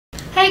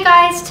Hey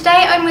guys,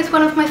 today I'm with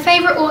one of my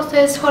favourite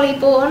authors, Holly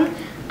Bourne,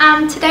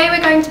 and today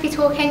we're going to be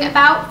talking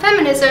about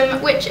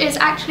feminism, which is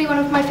actually one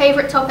of my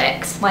favourite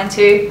topics. Mine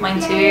too.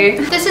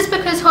 This is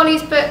because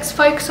Holly's books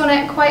focus on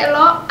it quite a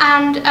lot,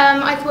 and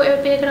I thought it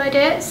would be a good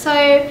idea,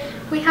 so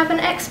we have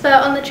an expert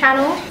on the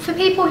channel. For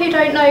people who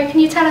don't know, can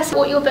you tell us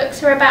what your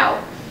books are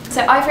about?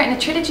 So I've written a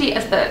trilogy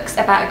of books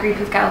about a group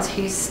of girls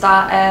who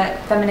start a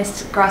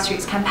feminist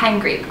grassroots campaign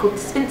group called the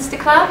Spinster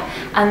Club,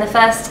 and the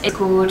first is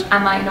called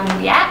Am I Normal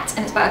Yet? And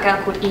it's about a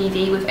girl called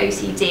Evie with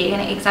OCD,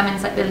 and it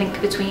examines like the link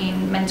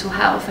between mental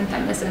health and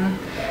feminism.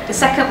 The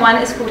second one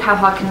is called How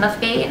Hard Can Love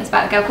Be, and it's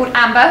about a girl called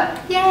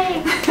Amber.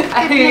 Yay!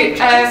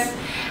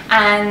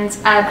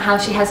 How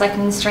she has like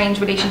an estranged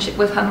relationship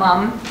with her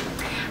mum.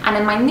 And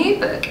then my new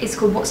book is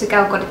called What's a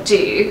Girl Gotta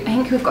Do? I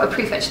think we've got a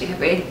proof actually, have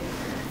we?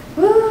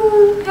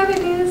 Woo, there it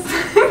is.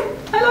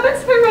 I love it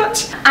so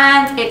much.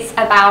 And it's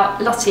about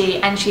Lottie,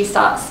 and she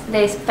starts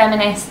this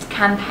feminist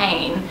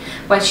campaign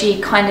where she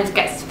kind of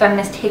gets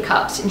feminist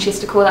hiccups, and she has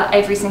to call out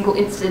every single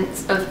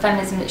instance of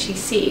feminism that she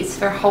sees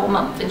for a whole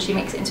month, and she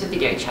makes it into a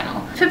video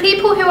channel. For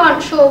people who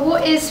aren't sure,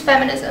 what is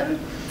feminism?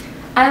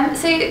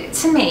 So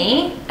to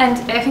me, and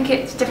I think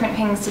it's different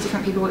things to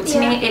different people, but to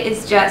me it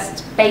is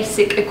just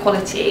basic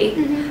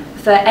equality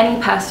for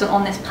any person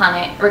on this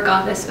planet,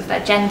 regardless of their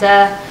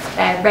gender,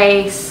 their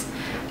race,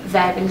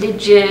 their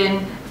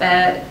religion,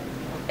 their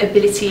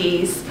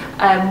abilities,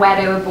 where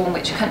they were born,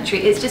 which country.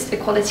 It's just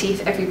equality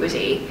for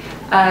everybody.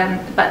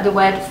 But the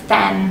word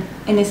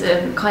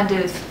feminism kind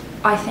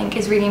of, I think,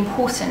 is really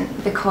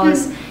important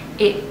because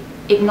it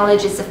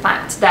acknowledges the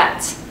fact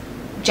that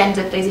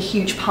gender plays a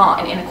huge part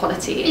in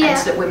inequality, and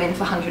that women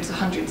for hundreds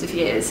of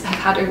years have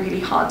had a really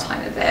hard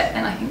time of it,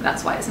 and I think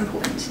that's why it's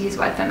important to use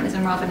the word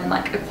feminism rather than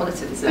like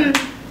equalitarism.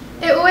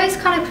 It always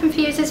kind of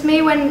confuses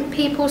me when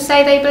people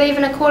say they believe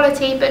in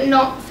equality but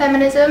not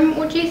feminism.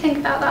 What do you think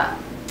about that?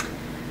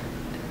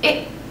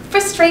 It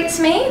frustrates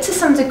me to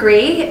some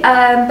degree,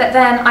 but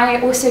then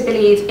I also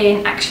believe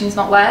in actions,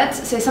 not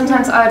words. So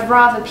sometimes I'd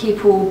rather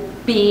people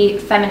be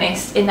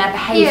feminist in their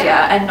behaviour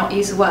and not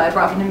use the word,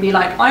 rather than be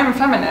like, I'm a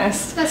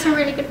feminist. That's a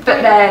really good point.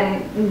 But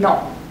then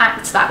not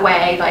act that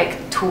way, like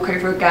talk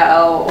over a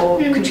girl or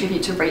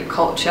contribute to rape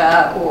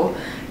culture, or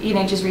you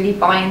know, just really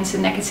buy into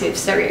negative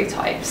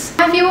stereotypes.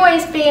 Have you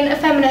always been a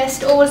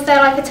feminist, or was there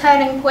like a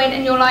turning point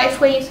in your life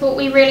where you thought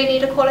we really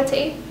need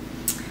equality?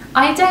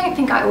 I don't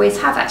think I always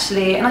have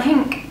actually, and I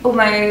think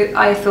although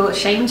I feel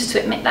ashamed to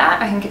admit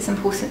that, I think it's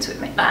important to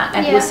admit that,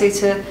 and also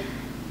to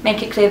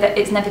make it clear that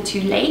it's never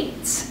too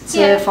late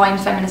to find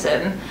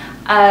feminism.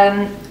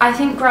 I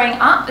think growing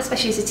up,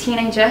 especially as a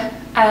teenager,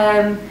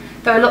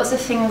 there were lots of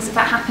things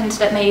that happened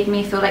that made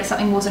me feel like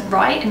something wasn't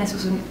right and this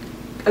wasn't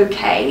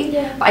okay,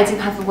 but I didn't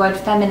have the word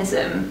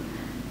feminism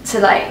to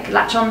like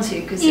latch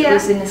onto, because it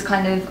was in this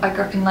kind of, I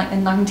grew up in like the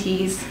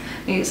 90s,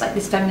 it was like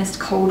this feminist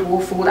Cold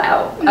War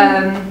fallout.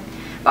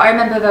 But I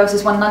remember there was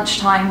this one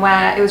lunchtime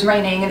where it was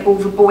raining and all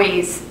the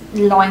boys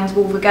lined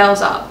all the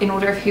girls up in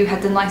order of who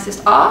had the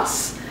nicest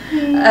arse.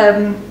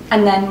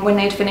 And then when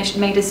they'd finished,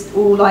 made us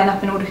all line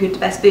up in order who had the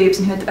best boobs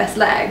and who had the best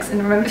legs.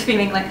 And I remember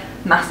feeling like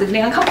massively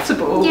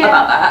uncomfortable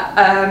about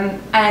that,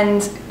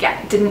 and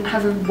didn't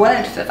have a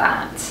word for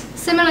that.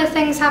 Similar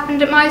things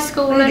happened at my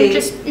school, and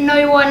just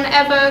no one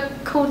ever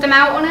called them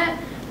out on it.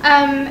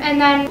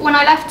 And then when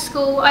I left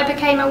school, I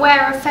became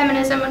aware of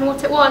feminism and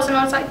what it was, and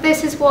I was like,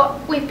 this is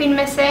what we've been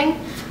missing.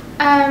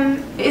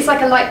 It's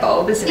like a light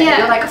bulb, isn't it?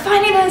 You're like,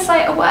 finally there's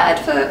like a word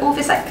for all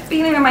this like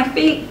feeling in my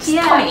feet,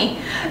 tummy,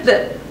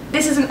 that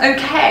this isn't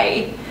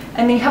okay,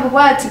 and then you have a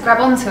word to grab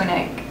onto, and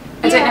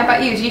I don't know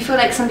about you, do you feel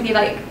like somebody,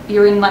 like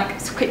you're in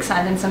like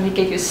quicksand and somebody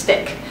gave you a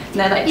stick and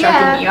they're like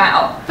dragging you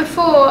out?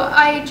 Before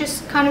I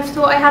just kind of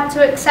thought I had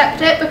to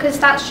accept it because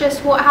that's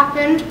just what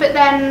happened, but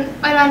then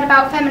I learned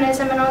about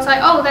feminism and I was like,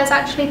 oh, there's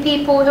actually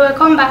people who are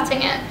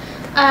combating it.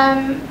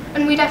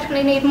 And we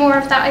definitely need more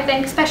of that, I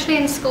think, especially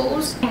in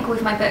schools. I think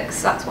with my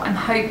books, that's what I'm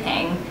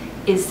hoping,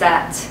 is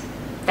that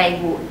they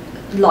will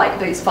light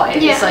those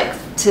fires.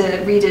 Like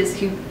to readers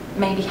who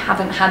maybe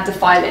haven't had the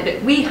fire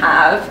that we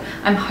have,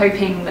 I'm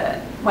hoping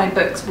that my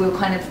books will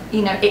kind of,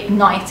 you know,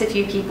 ignite a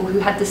few people who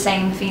had the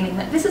same feeling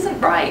that this isn't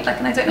right, like,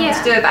 and I don't know what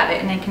to do about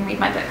it, and they can read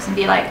my books and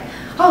be like,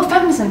 oh,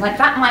 feminism, like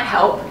that might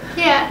help.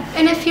 Yeah,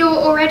 and if you're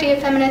already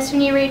a feminist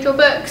and you read your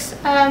books,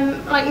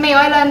 like me,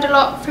 I learned a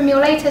lot from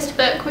your latest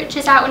book, which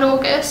is out in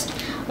August.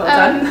 Well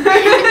done.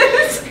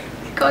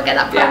 Gotta get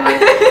that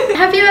promo.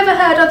 Have you ever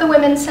heard other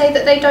women say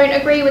that they don't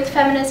agree with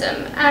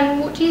feminism, and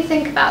what do you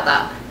think about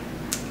that?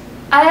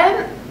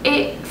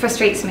 It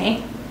frustrates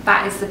me.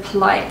 That is the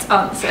polite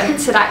answer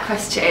to that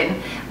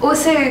question.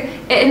 Also,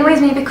 it annoys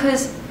me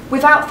because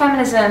without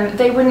feminism,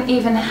 they wouldn't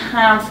even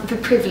have the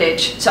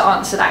privilege to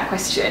answer that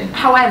question.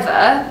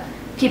 However,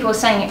 people are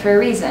saying it for a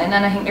reason,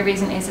 and I think the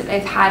reason is that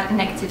they've had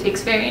negative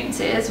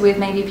experiences with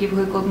maybe people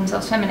who call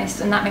themselves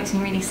feminists, and that makes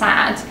me really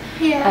sad.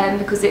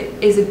 Because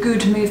it is a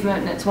good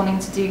movement that's wanting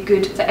to do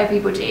good for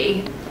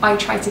everybody. I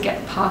try to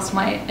get past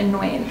my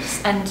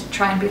annoyance and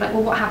try and be like,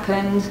 well, what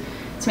happened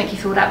to make you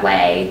feel that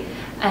way?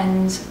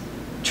 And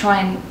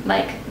try and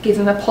like give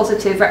them a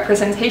positive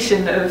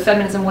representation of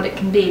feminism, what it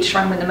can be, to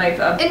try and win them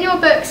over. In your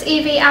books,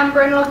 Evie,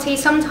 Amber and Lottie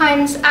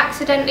sometimes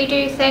accidentally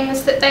do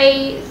things that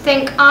they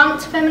think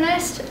aren't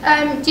feminist.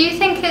 Do you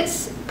think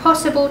it's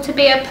possible to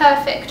be a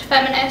perfect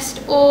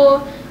feminist,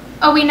 or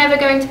are we never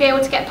going to be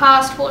able to get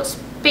past what's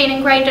been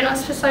ingrained in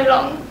us for so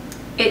long?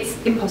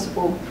 It's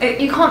impossible.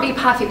 You can't be a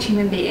perfect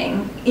human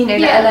being, you know,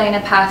 let alone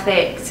a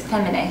perfect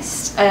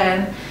feminist.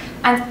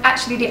 And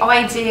actually the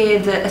idea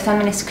that a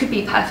feminist could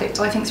be perfect,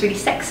 I think is really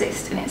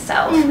sexist in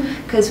itself,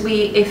 because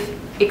we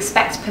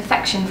expect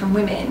perfection from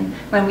women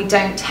when we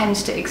don't tend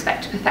to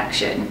expect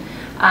perfection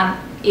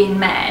in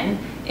men,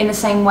 in the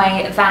same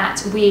way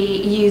that we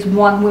use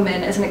one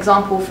woman as an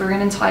example for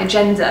an entire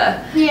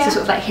gender. So sort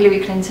of like Hillary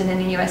Clinton in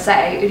the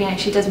USA, you know,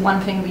 she does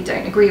one thing we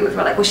don't agree with,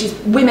 we're like, well,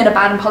 women are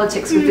bad in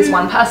politics with this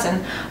one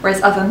person,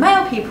 whereas other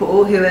male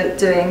people who are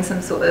doing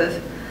some sort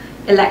of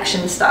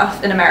election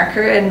stuff in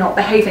America and not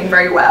behaving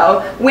very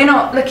well, we're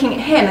not looking at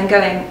him and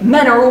going,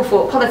 men are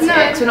awful at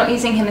politics. We're not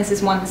using him as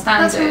his one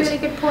standard. That's a really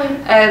good point.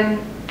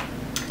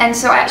 And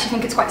so I actually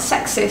think it's quite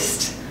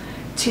sexist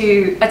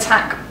to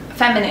attack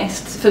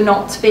feminists for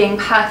not being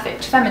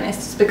perfect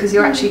feminists, because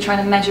you're actually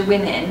trying to measure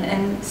women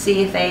and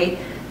see if they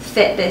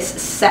fit this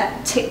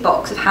set tick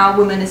box of how a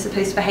woman is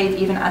supposed to behave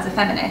even as a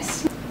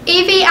feminist.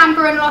 Evie,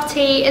 Amber and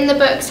Lottie in the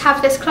books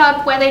have this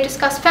club where they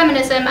discuss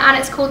feminism, and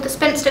it's called the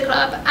Spinster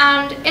Club,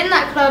 and in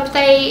that club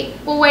they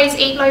always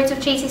eat loads of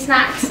cheesy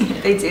snacks.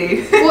 They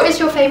do. What is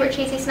your favourite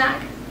cheesy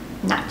snack?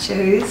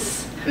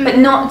 Nachos. But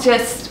not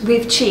just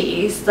with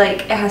cheese,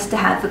 like it has to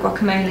have the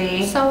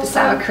guacamole, the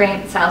sour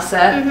cream,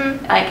 salsa,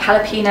 like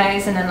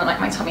jalapenos, and then like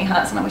my tummy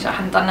hurts and I wish I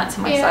hadn't done that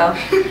to myself.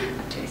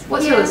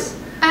 What's yours?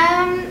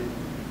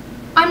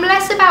 I'm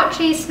less about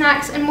cheese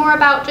snacks and more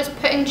about just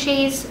putting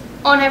cheese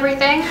on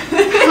everything,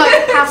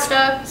 like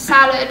pasta,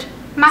 salad,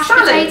 mashed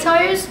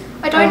potatoes.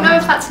 I don't know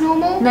if that's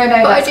normal, but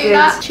I do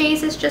that.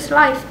 Cheese is just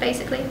life,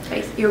 basically.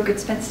 You're a good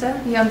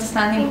spinster. You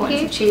understand the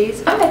importance of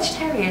cheese. I'm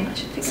vegetarian. I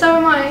should figure. So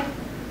am I.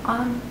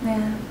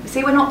 Yeah.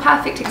 See, we're not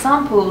perfect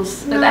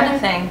examples of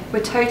anything.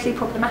 We're totally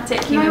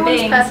problematic human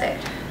beings. No one's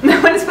perfect.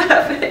 No one's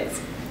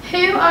perfect.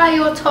 Who are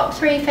your top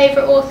 3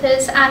 favourite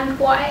authors and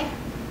why?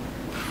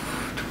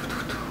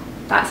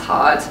 That's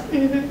hard.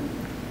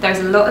 There's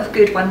a lot of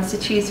good ones to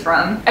choose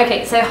from.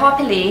 Okay, so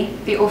Harper Lee,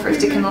 the author of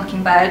Dick and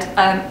Mockingbird,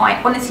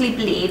 I honestly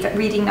believe that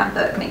reading that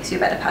book makes you a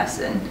better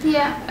person.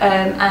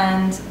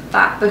 And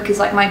that book is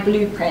like my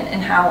blueprint in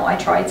how I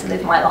try to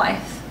live my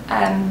life.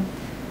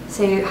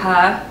 So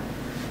her.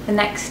 The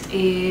next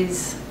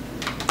is,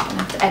 I'm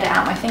gonna have to edit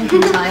out my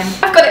thinking time.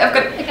 I've got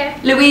it. Okay.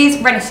 Louise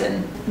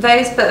Renison.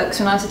 Those books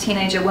when I was a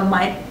teenager were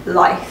my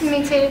life.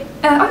 Me too.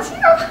 I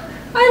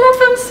love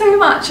them so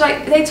much.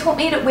 Like, they taught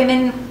me that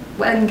women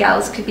and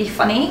girls could be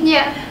funny.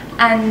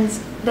 And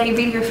they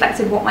really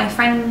reflected what my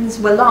friends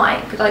were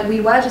like. Like,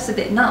 we were just a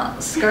bit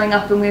nuts growing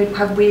up, and we would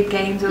have weird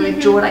games where we'd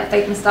draw like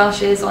fake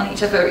moustaches on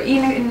each other.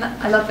 You know, and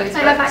I love those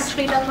books. I've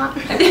actually done that.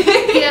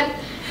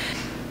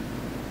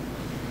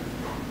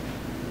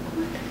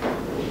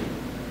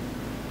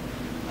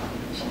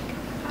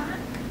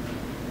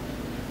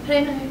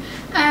 I don't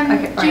know.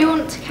 Okay, do you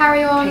want to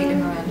carry on? Caitlin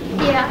Moran.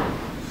 Yeah.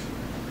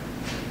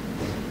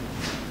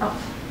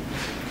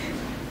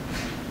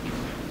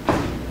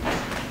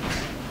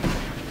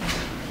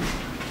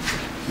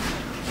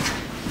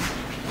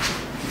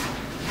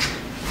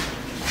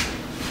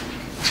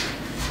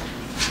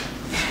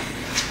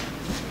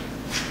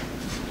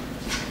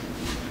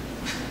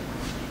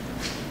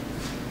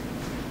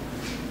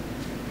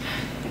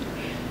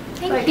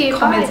 Thank you.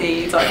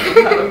 Comedy, like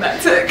how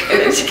that took,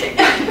 and then she came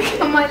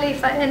back. I might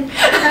leave that in.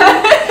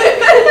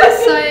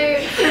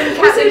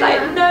 Also,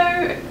 like,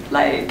 no,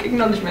 like,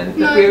 acknowledgement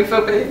that we were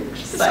filming.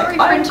 Just like,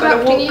 I'm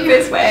gonna walk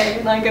this way,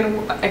 and I'm gonna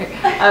walk back. Okay.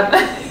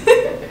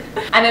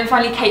 And then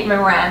finally, Kate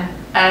Moran,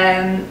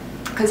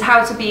 because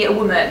How to Be a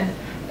Woman.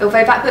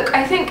 Although that book,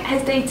 I think,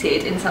 has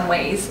dated in some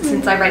ways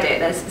since I read it.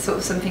 There's sort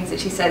of some things that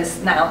she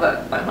says now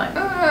that I'm like,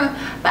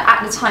 but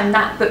at the time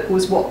that book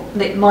was what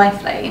lit my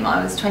flame.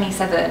 I was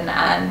 27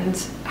 and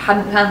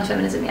hadn't found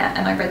feminism yet,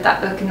 and I read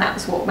that book, and that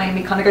was what made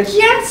me kind of go,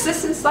 yes,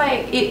 this is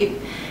like, it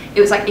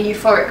was like a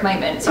euphoric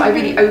moment. So I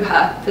really owe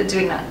her for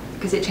doing that,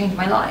 because it changed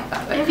my life,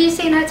 that book. Have you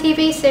seen her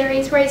TV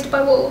series, Raised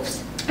by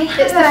Wolves?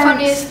 It's the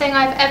funniest thing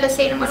I've ever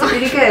seen in my life. Is it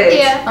really good?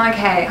 Yeah.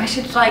 Okay, I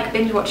should like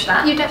binge watch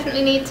that. You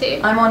definitely need to.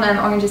 I'm on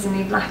Orange is the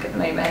New Black at the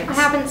moment. I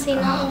haven't seen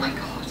that. Oh my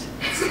god,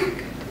 it's so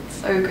good. It's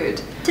so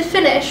good. To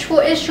finish,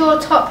 what is your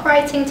top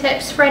writing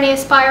tips for any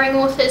aspiring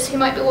authors who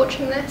might be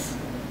watching this?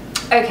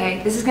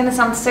 Okay, this is going to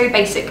sound so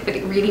basic, but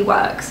it really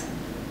works.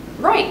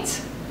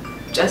 Write.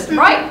 Just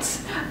write.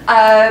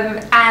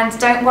 And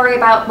don't worry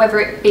about whether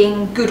it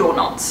being good or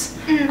not.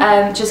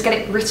 Just get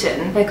it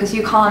written, because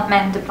you can't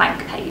mend a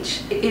blank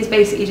page. It is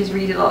basically just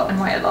read a lot and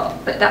write a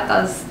lot, but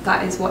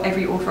that is what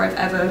every author I've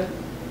ever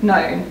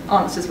known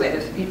answers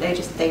with.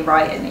 They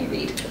write and they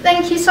read.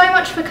 Thank you so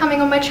much for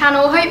coming on my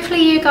channel.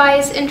 Hopefully you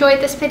guys enjoyed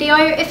this video.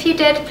 If you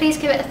did, please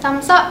give it a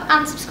thumbs up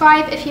and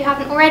subscribe if you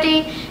haven't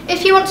already.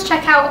 If you want to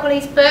check out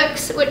Holly's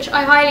books, which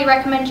I highly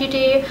recommend you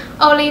do,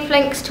 I'll leave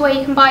links to where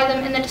you can buy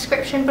them in the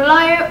description below,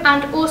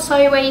 and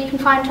also where you can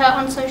find her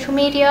on social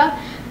media.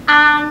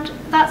 And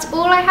that's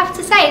all I have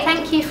to say.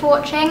 Thank you for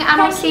watching,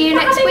 and I'll see you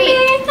next week.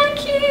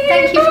 Thank you.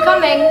 Thank you for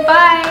coming.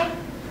 Bye.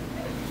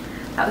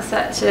 That was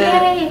such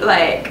a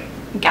like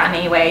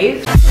gammy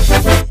wave.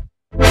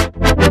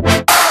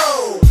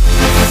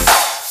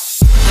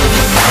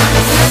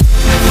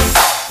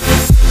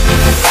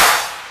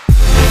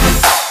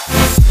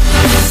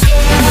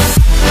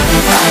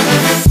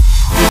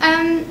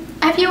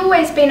 Have you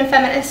always been a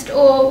feminist,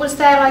 or was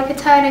there like a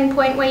turning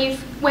point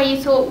where you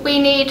thought we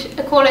need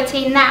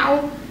equality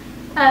now?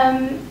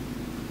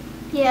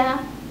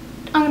 Yeah,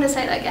 I'm gonna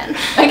say that again.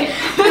 Okay.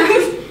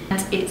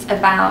 And it's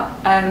about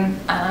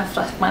I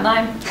fluffed my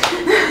line.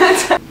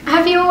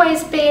 Have you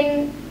always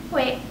been?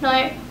 Wait,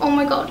 no. Oh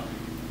my god.